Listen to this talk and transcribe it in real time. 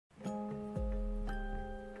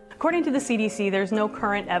According to the CDC, there's no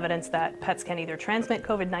current evidence that pets can either transmit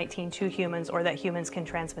COVID-19 to humans or that humans can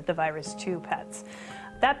transmit the virus to pets.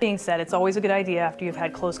 That being said, it's always a good idea after you've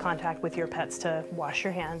had close contact with your pets to wash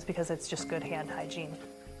your hands because it's just good hand hygiene.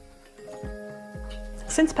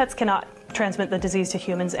 Since pets cannot transmit the disease to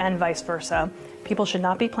humans and vice versa, people should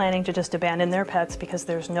not be planning to just abandon their pets because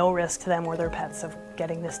there's no risk to them or their pets of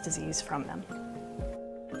getting this disease from them.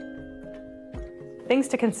 Things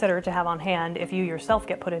to consider to have on hand if you yourself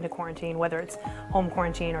get put into quarantine, whether it's home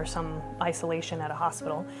quarantine or some isolation at a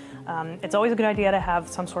hospital. It's always a good idea to have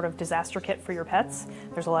some sort of disaster kit for your pets.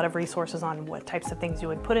 There's a lot of resources on what types of things you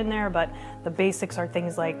would put in there, but the basics are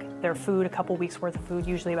things like their food, a couple weeks worth of food,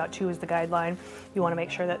 usually about 2 is the guideline. You want to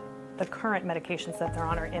make sure that the current medications that they're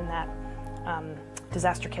on are in that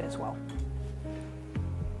disaster kit as well.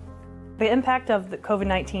 The impact of the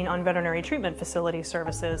COVID-19 on veterinary treatment facility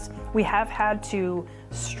services, we have had to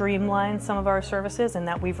streamline some of our services in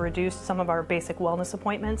that we've reduced some of our basic wellness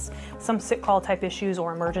appointments. Some sick call type issues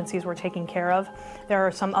or emergencies we're taking care of. There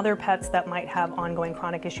are some other pets that might have ongoing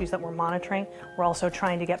chronic issues that we're monitoring. We're also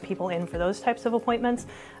trying to get people in for those types of appointments,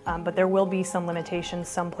 but there will be some limitations.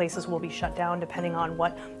 Some places will be shut down depending on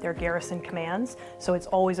what their garrison commands. So it's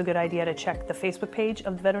always a good idea to check the Facebook page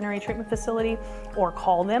of the veterinary treatment facility or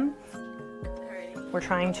call them. We're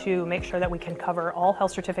trying to make sure that we can cover all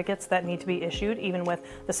health certificates that need to be issued. Even with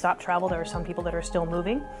the stop travel, there are some people that are still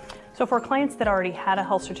moving. So for clients that already had a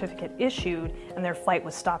health certificate issued and their flight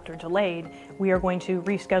was stopped or delayed, we are going to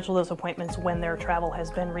reschedule those appointments when their travel has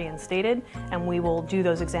been reinstated, and we will do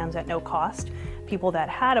those exams at no cost. People that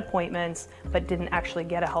had appointments but didn't actually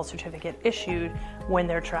get a health certificate issued, when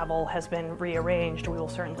their travel has been rearranged, we will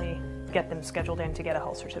certainly get them scheduled in to get a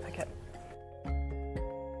health certificate.